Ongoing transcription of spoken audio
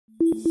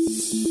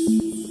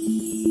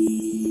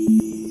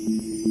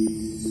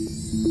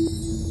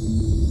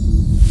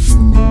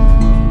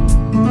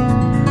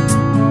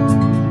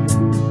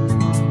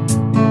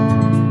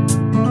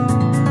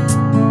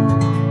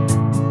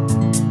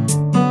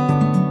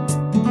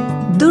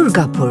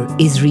Durgapur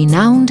is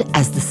renowned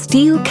as the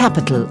steel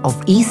capital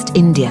of East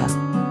India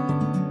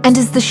and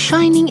is the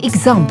shining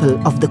example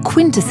of the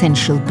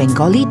quintessential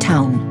Bengali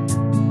town.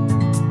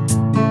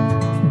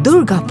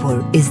 Durgapur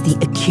is the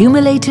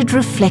accumulated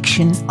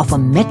reflection of a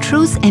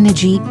metro's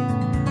energy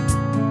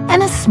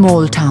and a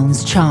small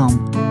town's charm.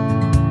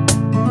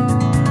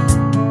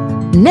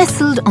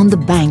 Nestled on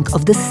the bank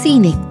of the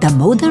scenic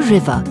Damodar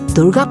River,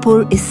 Durgapur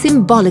is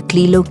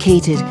symbolically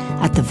located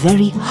at the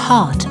very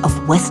heart of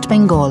West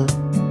Bengal.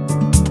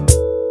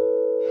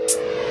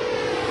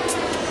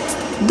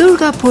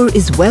 Durgapur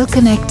is well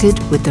connected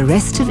with the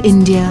rest of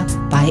India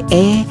by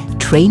air,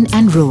 train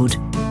and road.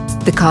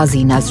 The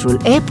Qazi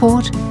Nazrul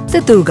Airport, the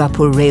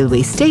Durgapur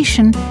railway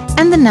station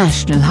and the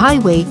National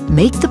Highway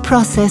make the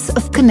process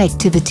of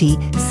connectivity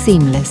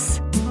seamless.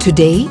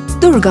 Today,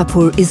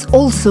 Durgapur is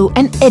also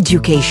an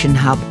education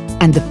hub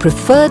and the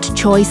preferred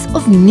choice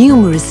of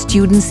numerous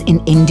students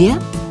in India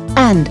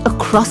and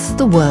across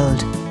the world.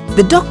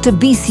 The Dr.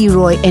 B.C.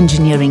 Roy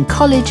Engineering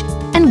College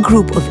and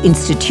group of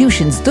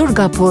institutions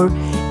Durgapur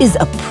is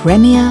a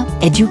premier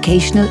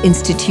educational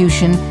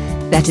institution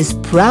that is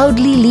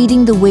proudly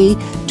leading the way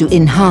to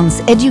enhance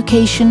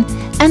education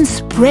and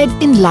spread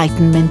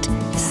enlightenment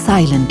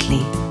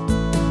silently.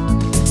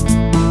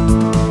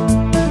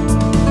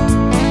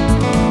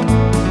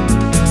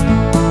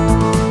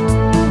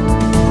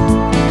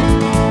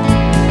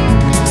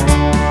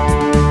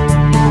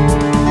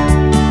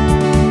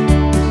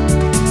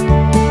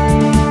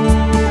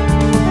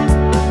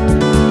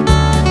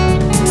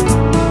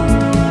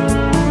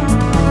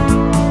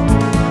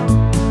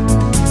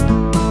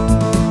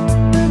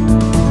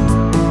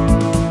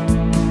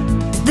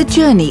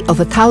 The journey of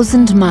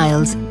 1,000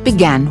 miles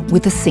began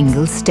with a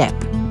single step.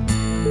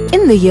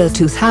 In the year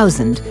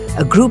 2000,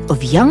 a group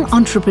of young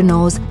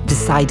entrepreneurs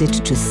decided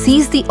to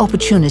seize the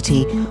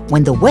opportunity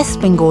when the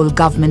West Bengal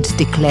government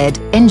declared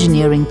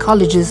engineering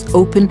colleges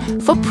open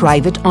for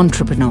private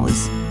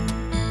entrepreneurs.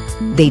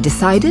 They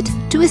decided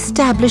to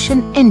establish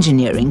an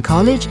engineering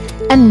college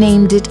and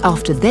named it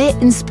after their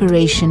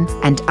inspiration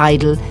and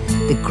idol,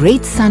 the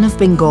great son of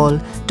Bengal,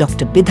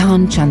 Dr.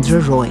 Bidhan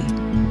Chandra Roy.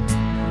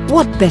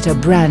 What better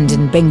brand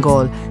in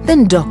Bengal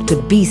than Dr.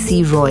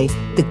 B.C. Roy,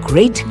 the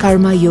great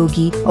karma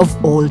yogi of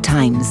all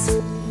times?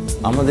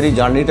 আমাদের এই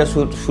জার্নিটা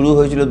শুরু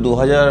হয়েছিল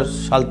 2000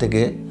 সাল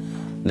থেকে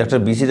doctor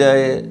BC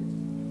রায়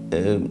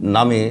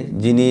নামে,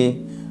 যিনি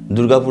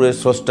দুর্গাপুরের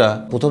স্রষ্টা।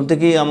 প্রথম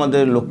থেকেই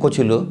আমাদের লক্ষ্য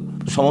ছিল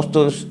সমস্ত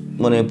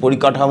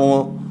পরিকাঠামো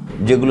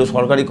যেগুলো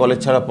সরকারি কলেজ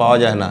ছাড়া পাওয়া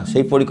যায় না,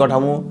 সেই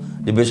পরিকাঠামো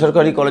যে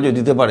বেসরকারি কলেজে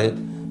দিতে পারে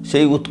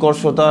সেই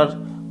উৎকর্ষতার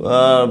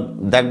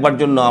দেখবার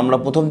জন্য আমরা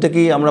প্রথম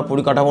থেকেই আমরা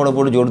পরিকাঠামোর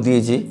উপরে জোর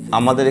দিয়েছি।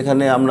 আমাদের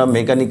এখানে আমরা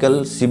মেকানিক্যাল,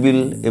 সিভিল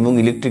এবং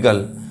ইলেকট্রিক্যাল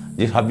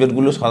যে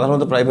সাবজেক্টগুলো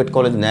সাধারণত প্রাইভেট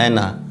কলেজ নেয়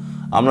না,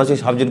 আমরা সেই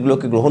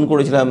সাবজেক্টগুলোকে গ্রহণ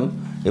করেছিলাম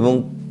এবং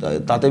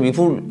তাতে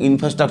বিপুল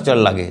ইনফ্রাস্ট্রাকচার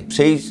লাগে।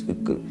 সেই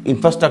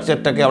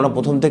ইনফ্রাস্ট্রাকচারটাকে আমরা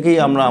প্রথম থেকেই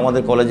আমরা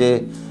আমাদের কলেজে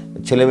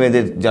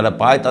ছেলেমেয়েদের যারা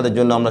পায় তাদের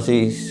জন্য আমরা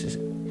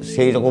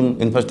সেই রকম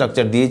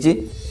ইনফ্রাস্ট্রাকচার দিয়েছি।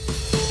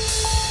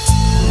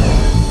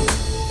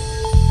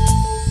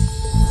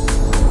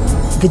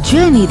 The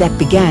journey that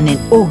began in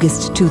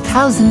August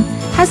 2000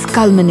 has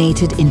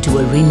culminated into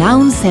a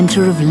renowned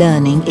center of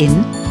learning in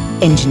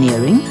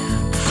engineering,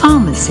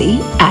 pharmacy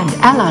and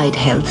allied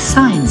health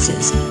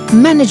sciences,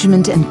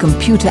 management and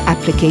computer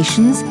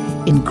applications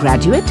in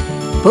graduate,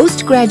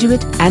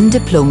 postgraduate and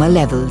diploma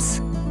levels.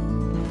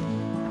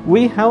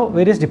 We have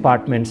various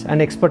departments and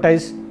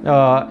expertise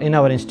in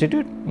our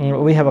institute.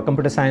 We have a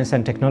computer science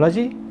and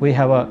technology, we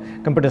have a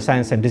computer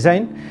science and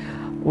design,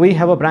 we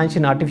have a branch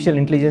in artificial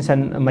intelligence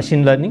and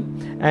machine learning,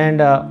 and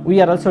we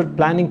are also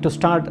planning to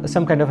start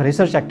some kind of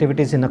research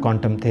activities in the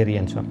quantum theory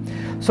and so on.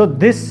 So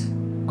this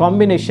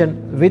combination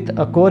with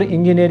a core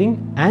engineering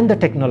and the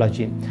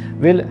technology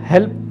will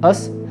help us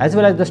as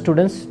well as the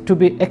students to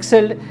be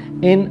excelled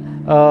in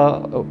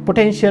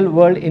potential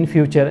world in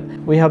future.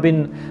 We have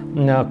been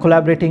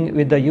collaborating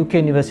with the UK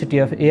University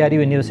of ARU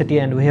University,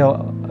 and we have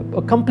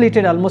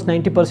completed almost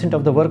 90%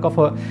 of the work of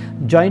a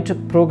joint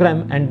program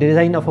and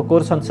design of a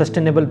course on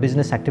sustainable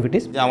business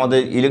activities. আমাদের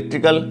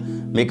electrical,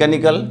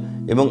 mechanical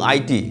এবং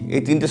IT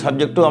এই তিনটে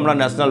সাবজেক্টও আমরা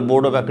national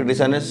board of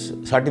অ্যাক্রেডিটেশনের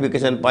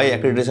certification pi,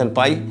 accreditation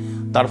পাই।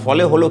 তার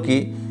ফলে হলো কি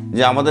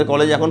যে আমাদের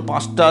কলেজে এখন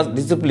 5টা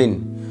ডিসিপ্লিন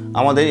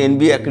আমাদের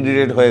এনবি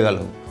অ্যাক্রেডিটেড হয়ে গেল।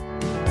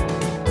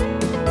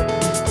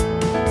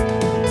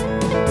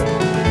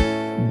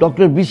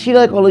 Dr.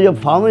 B.C.REC College of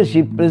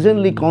Pharmacy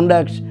presently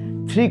conducts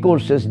 3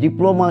 courses: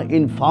 Diploma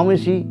in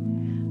Pharmacy,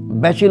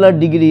 Bachelor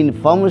degree in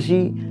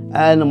Pharmacy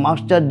and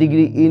Master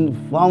degree in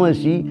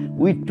Pharmacy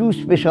with 2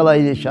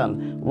 specializations,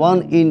 one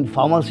in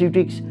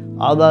Pharmaceutics,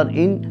 other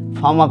in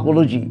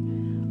Pharmacology.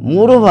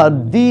 Moreover,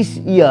 this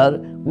year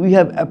we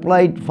have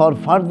applied for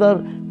further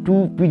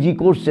 2 PG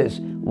courses,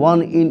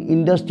 one in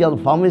Industrial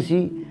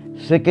Pharmacy,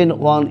 second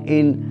one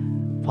in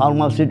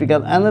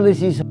pharmaceutical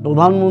analysis,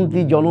 Pradhan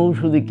Mantri Jan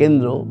Aushadhi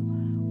Kendra,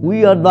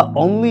 we are the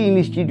only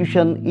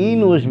institution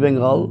in West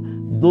Bengal,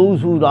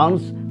 those who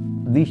runs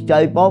this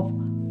type of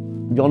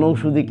Jan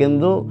Aushadhi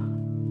Kendra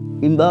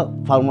in the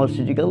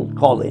pharmaceutical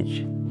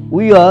college.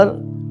 We are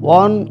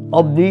one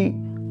of the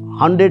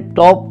 100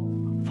 top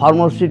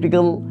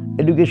pharmaceutical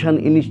education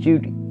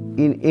institute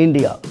in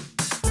India.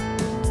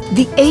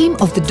 The aim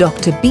of the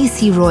Dr.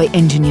 B.C. Roy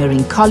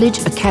Engineering College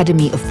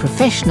Academy of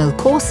Professional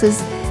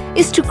Courses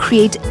is to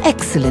create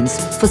excellence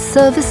for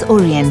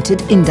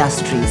service-oriented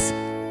industries.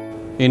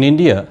 In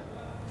India,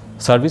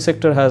 service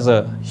sector has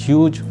a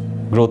huge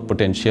growth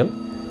potential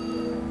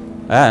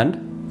and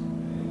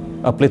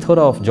a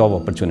plethora of job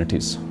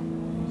opportunities.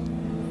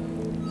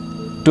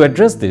 To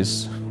address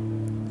this,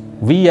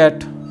 we at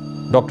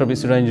Dr.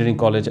 B.C. Roy Engineering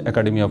College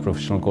Academy of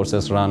Professional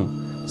Courses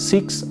run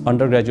 6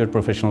 undergraduate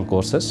professional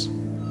courses,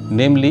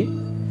 namely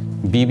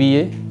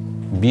BBA,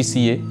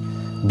 BCA,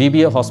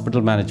 BBA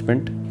Hospital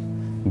Management,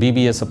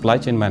 BBA Supply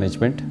Chain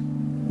Management,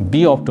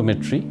 B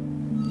Optometry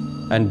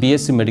and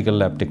BSc Medical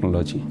Lab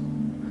Technology.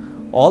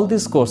 All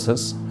these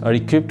courses are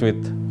equipped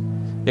with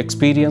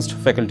experienced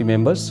faculty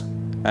members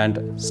and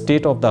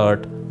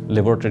state-of-the-art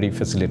laboratory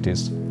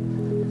facilities,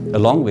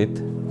 along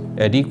with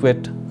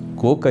adequate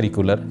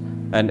co-curricular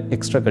and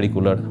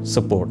extracurricular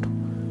support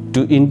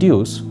to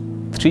induce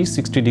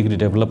 360-degree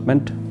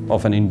development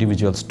of an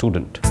individual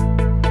student.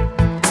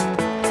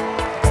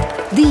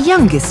 The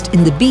youngest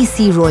in the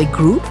B.C. Roy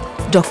group,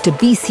 Dr.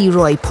 B.C.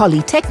 Roy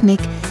Polytechnic,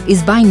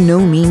 is by no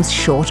means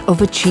short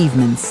of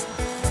achievements.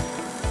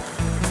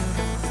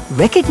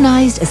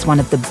 Recognized as one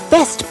of the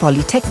best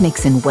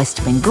polytechnics in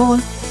West Bengal,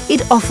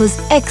 it offers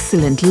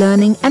excellent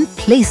learning and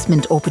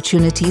placement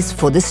opportunities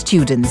for the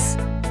students.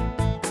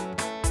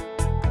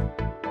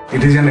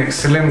 It is an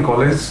excellent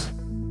college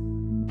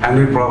and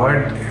we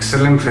provide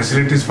excellent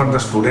facilities for the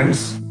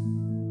students,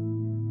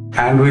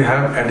 and we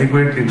have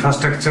adequate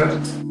infrastructure.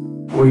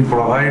 We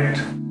provide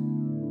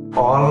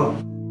all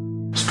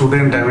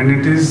student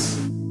amenities,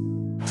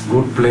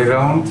 good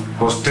playground,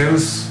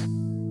 hostels,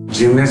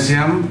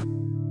 gymnasium,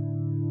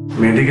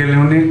 medical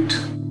unit,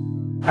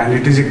 and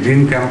it is a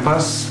green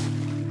campus.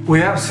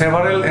 We have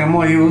several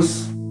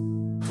MOUs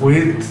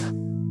with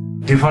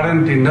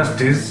different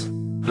industries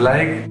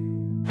like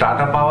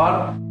Tata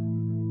Power,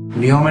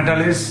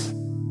 Neometallis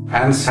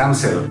and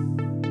Samsel.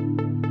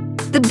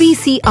 The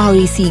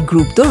BCREC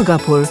Group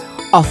Durgapur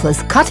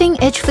offers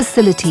cutting-edge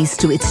facilities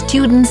to its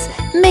students,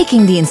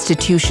 making the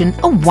institution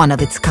a one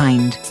of its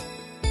kind.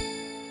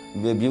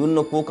 বিভিন্ন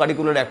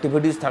কো-কারিকুলার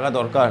activities থাকা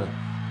দরকার,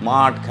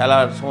 মাঠ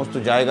খেলার সমস্ত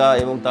জায়গা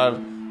এবং তার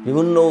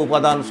বিভিন্ন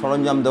উপাদান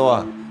সরঞ্জাম দেওয়া,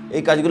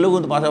 এই কাজগুলো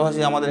কিন্তু পাশাপাশি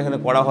আমাদের এখানে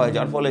করা হয়,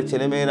 যার ফলে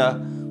ছেলেমেয়েরা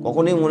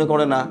কখনোই মনে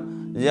করে না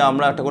যে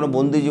আমরা একটা কোনো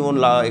বন্দি জীবন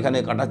এখানে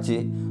কাটাচ্ছি।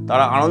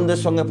 তারা আনন্দের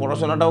সঙ্গে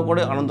পড়াশোনাটাও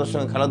করে, আনন্দের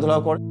সঙ্গে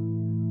খেলাধুলাও করে।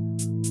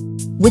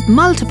 With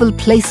multiple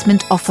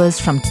placement offers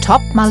from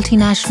top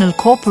multinational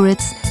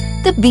corporates,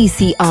 the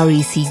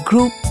BCREC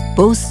Group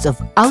boasts of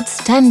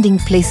outstanding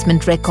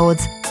placement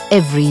records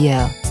every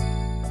year.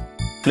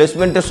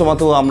 প্লেসমেন্টের সময়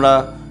তো আমরা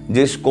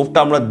যে স্কোপটা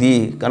আমরা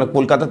দিই, কারণ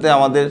কলকাতাতে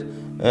আমাদের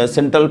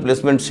সেন্ট্রাল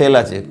প্লেসমেন্ট সেল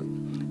আছে,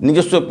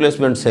 নিজস্ব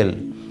প্লেসমেন্ট সেল,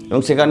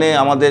 এবং সেখানে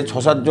আমাদের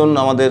 6-7 জন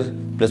আমাদের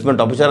প্লেসমেন্ট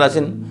অফিসার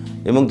আছেন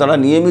এবং তারা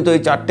নিয়মিত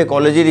এই 4টে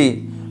কলেজেরই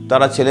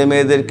তারা ছেলে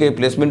মেয়েদেরকে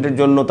প্লেসমেন্টের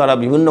জন্য তারা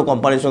বিভিন্ন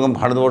কোম্পানির সঙ্গে,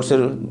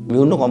 ভারতবর্ষের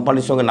বিভিন্ন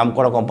কোম্পানির সঙ্গে,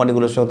 নামকরা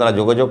কোম্পানিগুলোর সঙ্গে তারা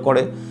যোগাযোগ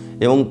করে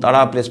এবং তারা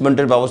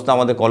প্লেসমেন্টের ব্যবস্থা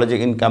আমাদের কলেজে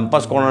ইন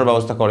ক্যাম্পাস করানোর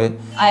ব্যবস্থা করে।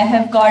 I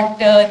have got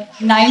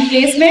 9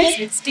 placements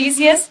with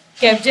TCS,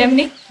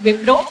 Capgemini,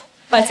 Wipro,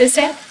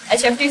 Persistent,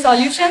 HFT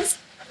Solutions,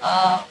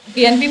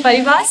 BNP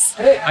Paribas.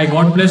 I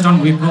got placed on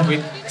Wipro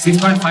with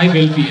 6.5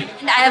 LPA.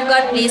 And I have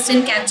got placed in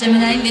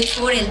Capgemini with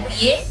 4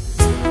 LPA.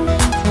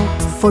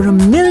 For a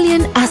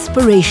million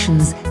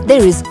aspirations,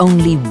 there is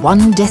only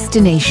one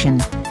destination.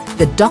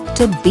 The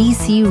Dr.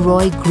 B.C.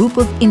 Roy Group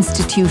of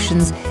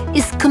Institutions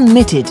is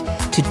committed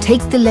to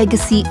take the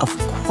legacy of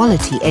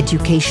quality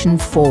education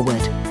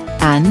forward.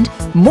 And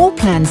more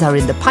plans are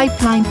in the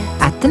pipeline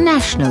at the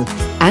national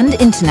and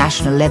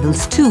international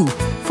levels too,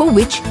 for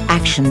which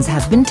actions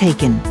have been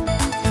taken.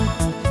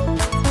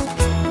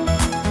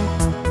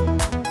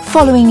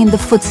 Following in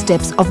the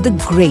footsteps of the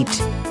great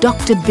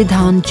Dr.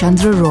 Bidhan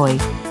Chandra Roy,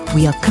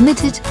 we are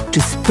committed to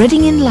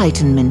spreading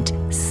enlightenment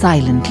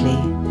silently.